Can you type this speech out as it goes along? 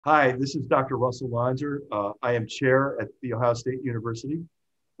Hi, this is Dr. Russell Lonser. I am chair at The Ohio State University,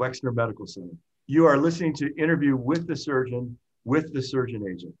 Wexner Medical Center. You are listening to Interview with the Surgeon with the Surgeon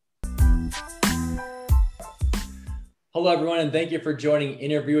Agent. Hello, everyone, and thank you for joining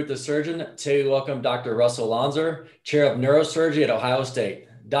Interview with the Surgeon. Today, we welcome Dr. Russell Lonser, chair of Neurosurgery at Ohio State.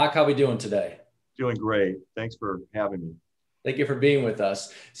 Doc, how are we doing today? Doing great. Thanks for having me. Thank you for being with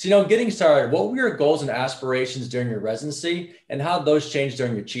us. So, getting started, what were your goals and aspirations during your residency, and how did those change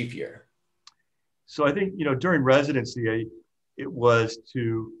during your chief year? So I think, during residency, it was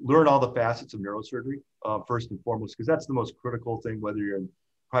to learn all the facets of neurosurgery, first and foremost, because that's the most critical thing, whether you're in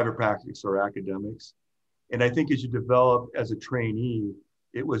private practice or academics. And I think as you develop as a trainee,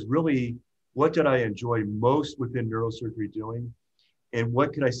 it was really what did I enjoy most within neurosurgery doing? And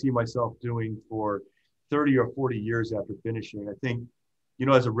what could I see myself doing for 30 or 40 years after finishing? I think,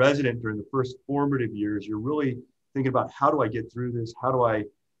 as a resident during the first formative years, you're really thinking about how do I get through this? How do I,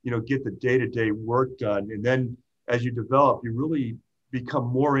 get the day-to-day work done? And then as you develop, you really become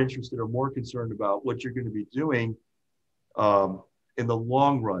more interested or more concerned about what you're going to be doing in the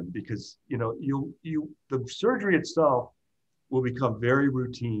long run, because the surgery itself will become very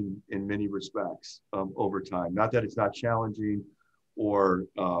routine in many respects over time. Not that it's not challenging or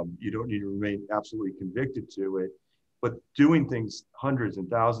you don't need to remain absolutely convicted to it, but doing things hundreds and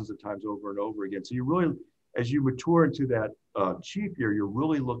thousands of times over and over again. So you really, as you mature into that chief year, you're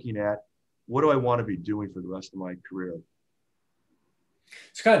really looking at what do I want to be doing for the rest of my career?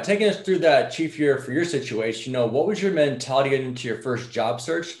 So kind of taking us through that chief year for your situation, what was your mentality getting into your first job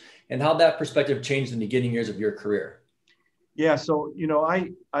search, and how that perspective changed in the beginning years of your career? Yeah, so,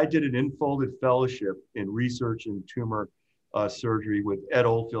 I did an enfolded fellowship in research and tumor surgery with Ed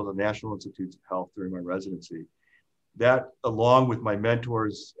Oldfield at National Institutes of Health during my residency. That, along with my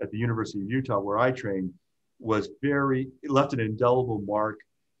mentors at the University of Utah, where I trained, it left an indelible mark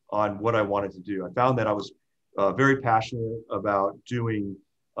on what I wanted to do. I found that I was very passionate about doing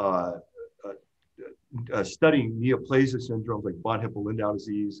studying neoplasia syndromes like von Hippel-Lindau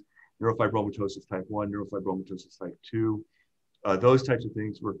disease, neurofibromatosis type 1, neurofibromatosis type 2. Those types of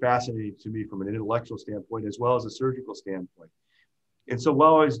things were fascinating to me from an intellectual standpoint as well as a surgical standpoint. And so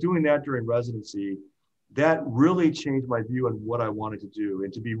while I was doing that during residency, that really changed my view on what I wanted to do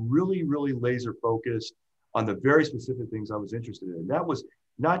and to be really, really laser focused on the very specific things I was interested in. That was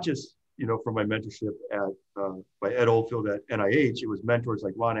not just, from my mentorship by Ed Oldfield at NIH, it was mentors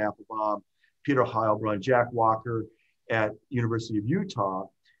like Ron Applebaum, Peter Heilbronn, Jack Walker at University of Utah,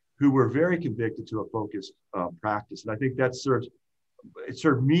 who were very convicted to a focused practice. And I think it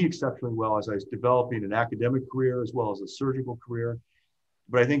served me exceptionally well as I was developing an academic career as well as a surgical career.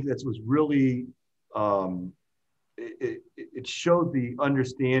 But I think that was really, it showed the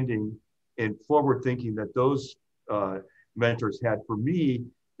understanding and forward thinking that those mentors had for me,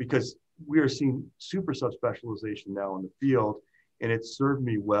 because we are seeing super subspecialization now in the field, and it served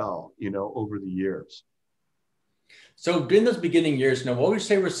me well, over the years. So during those beginning years, what would you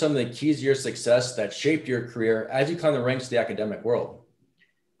say were some of the keys to your success that shaped your career as you climbed the ranks of the academic world?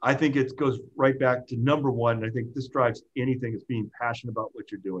 I think it goes right back to number one, and I think this drives anything, is being passionate about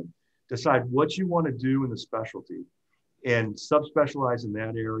what you're doing. Decide what you want to do in the specialty and subspecialize in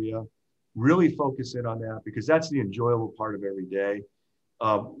that area. Really focus in on that, because that's the enjoyable part of every day.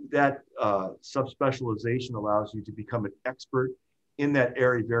 That subspecialization allows you to become an expert in that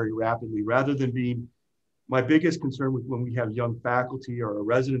area very rapidly, rather than being, my biggest concern with when we have young faculty or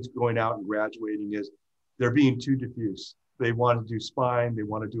residents going out and graduating is they're being too diffuse. They want to do spine, they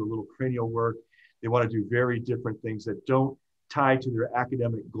want to do a little cranial work, they want to do very different things that don't tie to their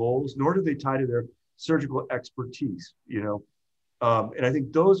academic goals, nor do they tie to their surgical expertise, And I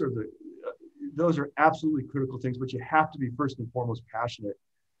think those are absolutely critical things, but you have to be first and foremost passionate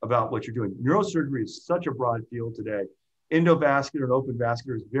about what you're doing. Neurosurgery is such a broad field today. Endovascular and open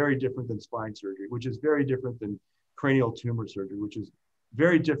vascular is very different than spine surgery, which is very different than cranial tumor surgery, which is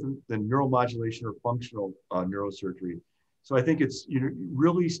very different than neuromodulation or functional neurosurgery. So I think it's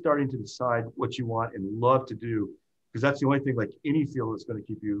really starting to decide what you want and love to do, because that's the only thing, like any field, that's going to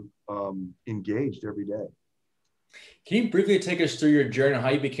keep you engaged every day. Can you briefly take us through your journey and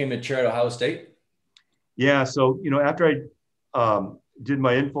how you became the chair at Ohio State? Yeah, so after I did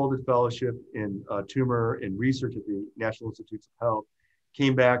my enfolded fellowship in tumor and research at the National Institutes of Health,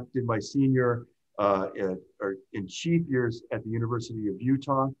 came back, did my senior in chief years at the University of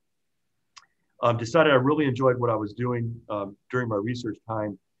Utah, decided I really enjoyed what I was doing during my research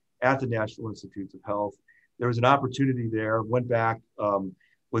time at the National Institutes of Health. There was an opportunity there, went back,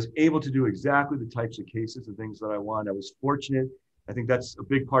 was able to do exactly the types of cases and things that I wanted. I was fortunate I think that's a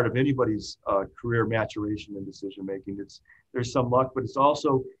big part of anybody's career maturation and decision making. There's some luck, but it's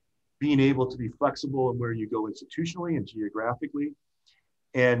also being able to be flexible in where you go institutionally and geographically.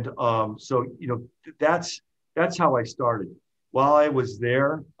 And so, that's how I started. While I was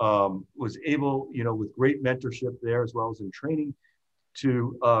there, was able, with great mentorship there as well as in training,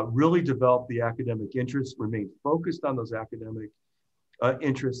 to really develop the academic interests, remain focused on those academic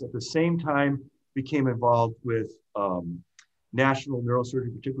interests. At the same time, became involved with national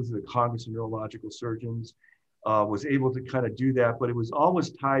neurosurgery, particularly the Congress of Neurological Surgeons. Was able to kind of do that, but it was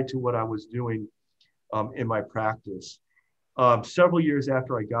always tied to what I was doing in my practice. Several years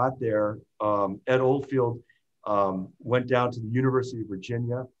after I got there, Ed Oldfield went down to the University of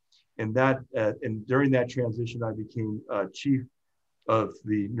Virginia, and during that transition, I became chief of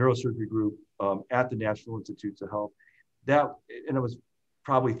the neurosurgery group at the National Institutes of Health. And I was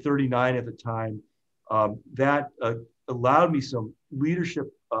probably 39 at the time. That allowed me some leadership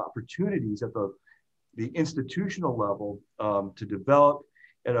opportunities at the institutional level to develop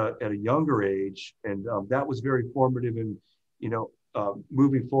at a younger age, and that was very formative in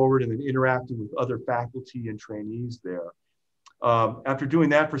moving forward and then interacting with other faculty and trainees there. After doing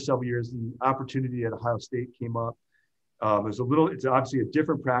that for several years, the opportunity at Ohio State came up. It's obviously a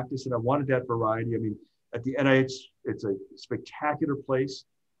different practice, and I wanted that variety. I mean, at the NIH, it's a spectacular place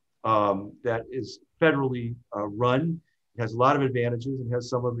that is federally run. It has a lot of advantages and has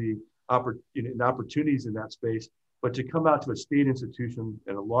some of the opportunities in that space. But to come out to a state institution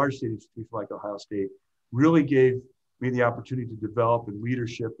and a large state institution like Ohio State really gave me the opportunity to develop in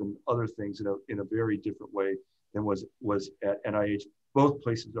leadership and other things in a very different way than was at NIH. Both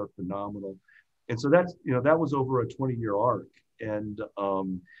places are phenomenal. And so that was over a 20-year arc, and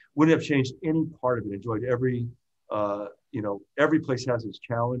wouldn't have changed any part of it. Enjoyed every place has its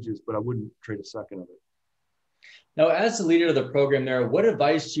challenges, but I wouldn't trade a second of it. Now, as the leader of the program there, what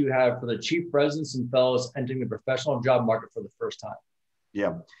advice do you have for the chief residents and fellows entering the professional job market for the first time?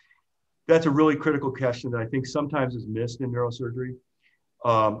 Yeah, that's a really critical question that I think sometimes is missed in neurosurgery.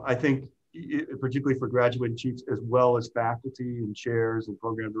 I think, particularly for graduating chiefs, as well as faculty and chairs and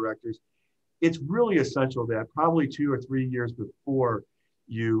program directors, it's really essential that probably 2 or 3 years before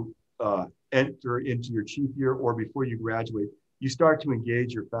you enter into your chief year or before you graduate, you start to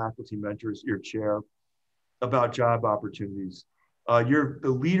engage your faculty mentors, your chair, about job opportunities. The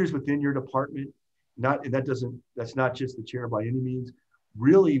leaders within your department, that's not just the chair by any means,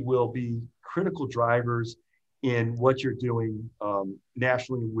 really will be critical drivers in what you're doing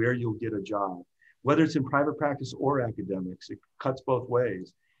nationally, where you'll get a job, whether it's in private practice or academics. It cuts both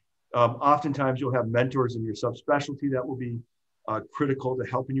ways. Oftentimes you'll have mentors in your subspecialty that will be critical to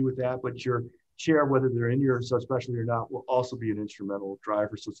helping you with that, but your chair, whether they're in your subspecialty or not, will also be an instrumental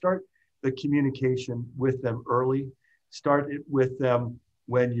driver. So start the communication with them early. Start it with them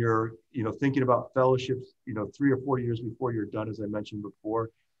when you're, thinking about fellowships, 3 or 4 years before you're done, as I mentioned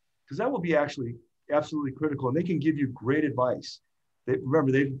before, because that will be actually absolutely critical. And they can give you great advice.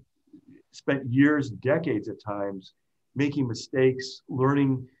 Remember, they've spent years, decades at times, making mistakes,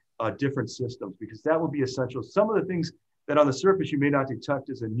 learning different systems, because that will be essential. Some of the things that on the surface you may not detect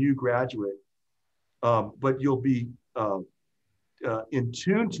as a new graduate, but you'll be in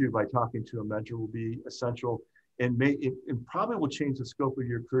tune to by talking to a mentor will be essential, and probably will change the scope of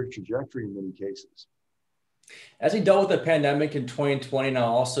your career trajectory in many cases. As we dealt with the pandemic in 2020, now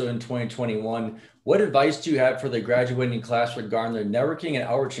also in 2021, what advice do you have for the graduating class regarding the networking and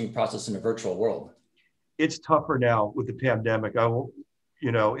outreaching process in a virtual world? It's tougher now with the pandemic.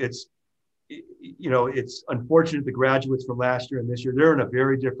 It's unfortunate the graduates from last year and this year, they're in a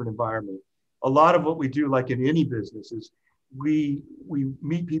very different environment. A lot of what we do, like in any business, is we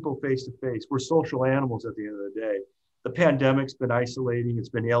meet people face to face. We're social animals at the end of the day. The pandemic's been isolating. It's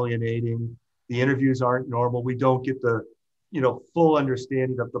been alienating. The interviews aren't normal. We don't get the, full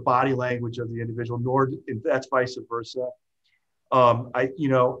understanding of the body language of the individual, nor that's vice versa. I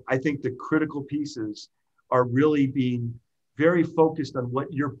think the critical pieces are really being very focused on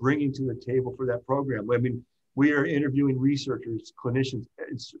what you're bringing to the table for that program. I mean, we are interviewing researchers, clinicians,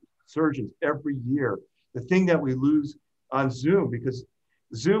 surgeons every year. The thing that we lose on Zoom, because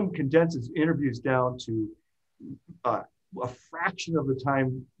Zoom condenses interviews down to a fraction of the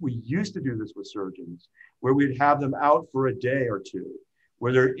time we used to do this with surgeons, where we'd have them out for a day or two,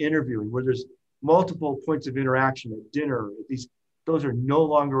 where they're interviewing, where there's multiple points of interaction at dinner. Those are no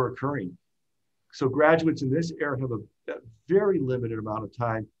longer occurring. So graduates in this era have a very limited amount of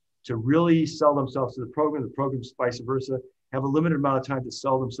time to really sell themselves to the program's vice versa, have a limited amount of time to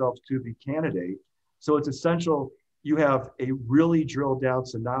sell themselves to the candidate. So it's essential you have a really drilled down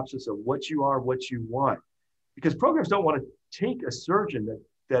synopsis of what you are, what you want. Because programs don't want to take a surgeon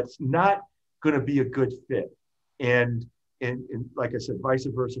that's not going to be a good fit. And like I said, vice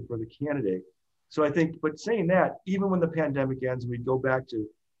versa for the candidate. So I think, but saying that, even when the pandemic ends, we go back to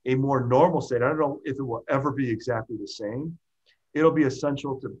a more normal state. I don't know if it will ever be exactly the same. It'll be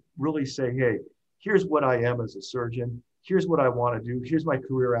essential to really say, hey, here's what I am as a surgeon. Here's what I want to do. Here's my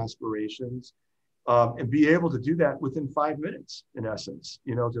career aspirations. And be able to do that within 5 minutes, in essence,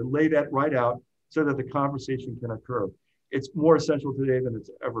 to lay that right out so that the conversation can occur. It's more essential today than it's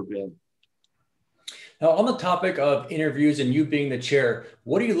ever been. Now, on the topic of interviews and you being the chair,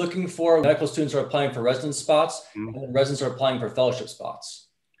 what are you looking for when medical students are applying for resident spots and when residents are applying for fellowship spots?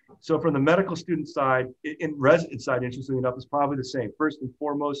 So from the medical student side, in resident side, interestingly enough, is probably the same. First and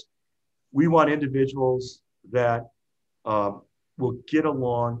foremost, we want individuals that will get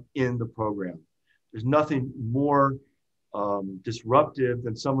along in the program. There's nothing more disruptive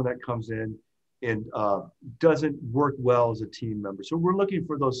than someone that comes in and doesn't work well as a team member. So we're looking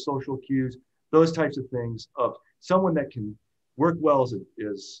for those social cues, those types of things of someone that can work well as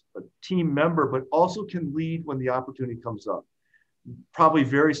a team member, but also can lead when the opportunity comes up. Probably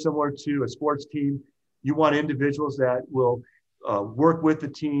very similar to a sports team. You want individuals that will work with the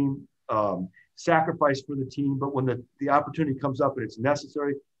team, sacrifice for the team, but when the opportunity comes up and it's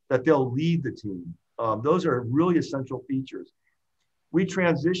necessary, that they'll lead the team. Those are really essential features. We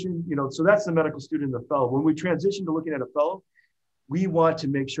transition, so that's the medical student and the fellow. When we transition to looking at a fellow, we want to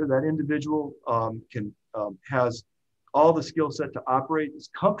make sure that individual has all the skill set to operate, is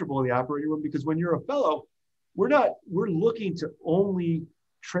comfortable in the operating room, because when you're a fellow, we're looking to only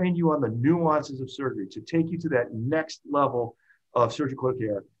train you on the nuances of surgery, to take you to that next level of surgical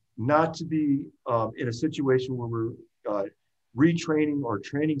care, not to be in a situation where we're retraining or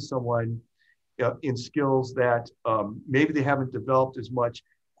training someone in skills that maybe they haven't developed as much.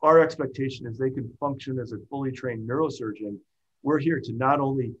 Our expectation is they can function as a fully trained neurosurgeon. We're here to not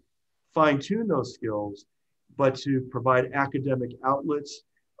only fine-tune those skills, but to provide academic outlets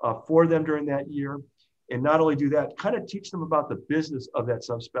for them during that year. And not only do that, kind of teach them about the business of that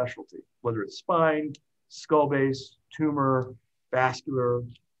subspecialty, whether it's spine, skull base, tumor, vascular,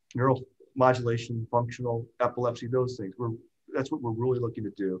 neuromodulation, functional, epilepsy, those things. That's what we're really looking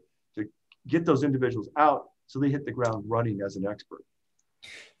to do, to get those individuals out so they hit the ground running as an expert.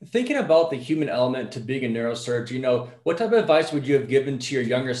 Thinking about the human element to being a neurosurgeon, what type of advice would you have given to your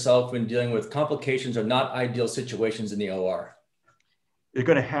younger self when dealing with complications or not ideal situations in the OR? They're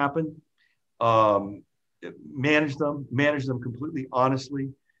going to happen. Manage them completely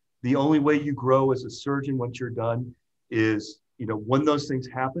honestly. The only way you grow as a surgeon once you're done is, when those things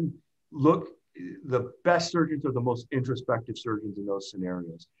happen, the best surgeons are the most introspective surgeons in those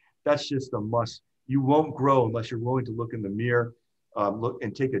scenarios. That's just a must. You won't grow unless you're willing to look in the mirror, look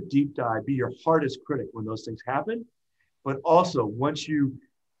and take a deep dive, be your hardest critic when those things happen. But also, once you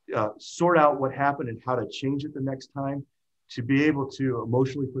sort out what happened and how to change it the next time, to be able to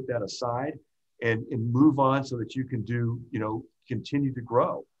emotionally put that aside and move on so that you can continue to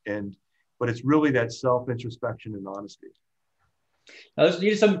grow. But it's really that self-introspection and honesty. Now, you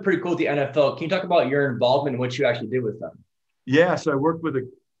did something pretty cool with the NFL. Can you talk about your involvement and what you actually did with them? Yeah, so I worked with a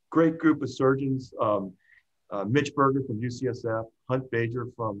great group of surgeons, Mitch Berger from UCSF, Hunt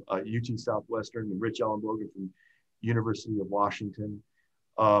Bajer from UT Southwestern, and Rich Ellenbogen from University of Washington.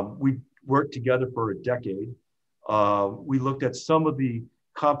 We worked together for a decade. We looked at some of the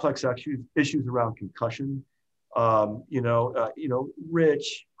complex issues around concussion.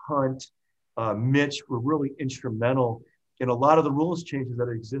 Rich, Hunt, Mitch were really instrumental in a lot of the rules changes that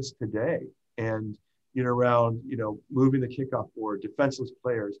exist today. And, around, moving the kickoff board, defenseless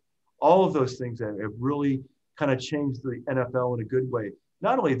players, all of those things that have really kind of changed the NFL in a good way.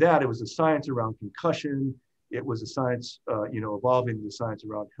 Not only that, it was a science around concussion. It was a science, evolving the science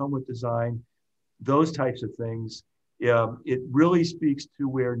around helmet design, those types of things. It really speaks to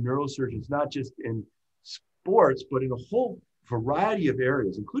where neurosurgeons, not just in sports, but in a whole variety of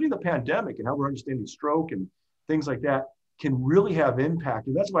areas, including the pandemic and how we're understanding stroke and things like that, can really have impact.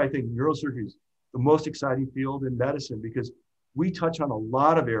 And that's why I think neurosurgery is the most exciting field in medicine, because we touch on a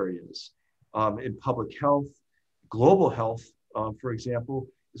lot of areas in public health, global health, for example,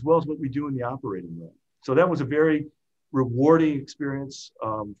 as well as what we do in the operating room. So that was a very rewarding experience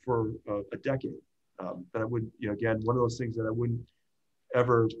for a decade. That I would, again, one of those things that I wouldn't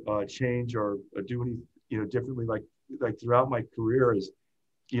ever change or do any, differently. Like throughout my career is,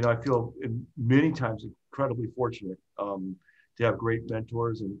 I feel many times incredibly fortunate to have great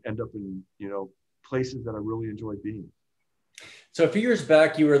mentors and end up in, places that I really enjoy being. So a few years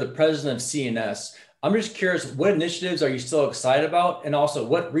back, you were the president of CNS. I'm just curious, what initiatives are you still excited about? And also,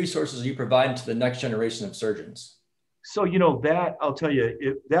 what resources are you providing to the next generation of surgeons? So, that I'll tell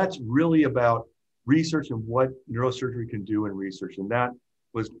you, that's really about research and what neurosurgery can do in research. And that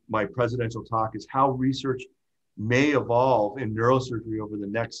was my presidential talk, is how research may evolve in neurosurgery over the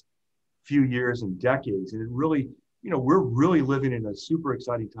next few years and decades. And it really, we're really living in a super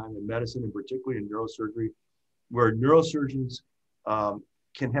exciting time in medicine, and particularly in neurosurgery, where neurosurgeons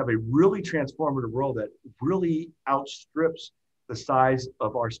can have a really transformative role that really outstrips the size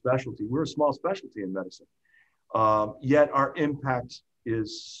of our specialty. We're a small specialty in medicine. Yet our impact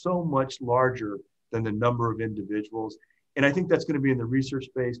is so much larger than the number of individuals. And I think that's going to be in the research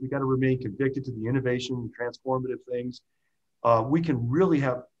space. We got to remain convicted to the innovation, transformative things. We can really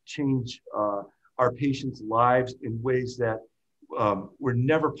change our patients' lives in ways that were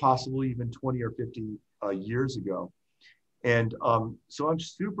never possible even 20 or 50 years ago. And so I'm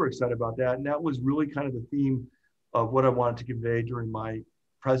super excited about that. And that was really kind of the theme of what I wanted to convey during my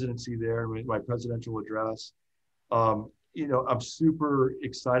presidency there, my presidential address. I'm super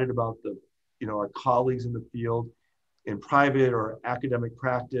excited about our colleagues in the field, in private or academic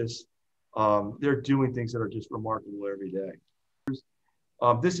practice. They're doing things that are just remarkable every day.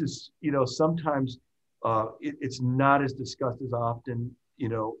 This is, sometimes it's not as discussed as often,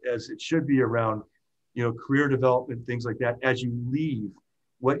 as it should be around, career development, things like that. As you leave,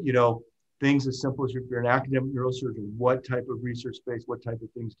 things as simple as if you're an academic neurosurgeon, what type of research space, what type of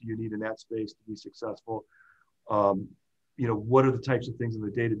things do you need in that space to be successful? What are the types of things in the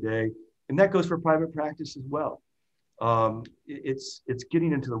day-to-day? And that goes for private practice as well. It's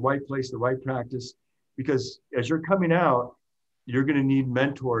getting into the right place, the right practice, because as you're coming out, you're going to need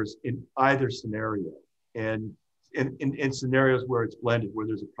mentors in either scenario, and in scenarios where it's blended, where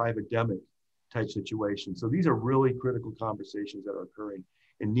there's a private-demic type situation. So these are really critical conversations that are occurring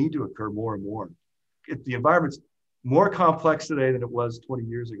and need to occur more and more. The environment's more complex today than it was 20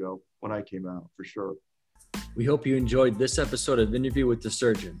 years ago when I came out, for sure. We hope you enjoyed this episode of Interview with the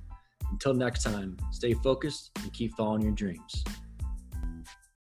Surgeon. Until next time, stay focused and keep following your dreams.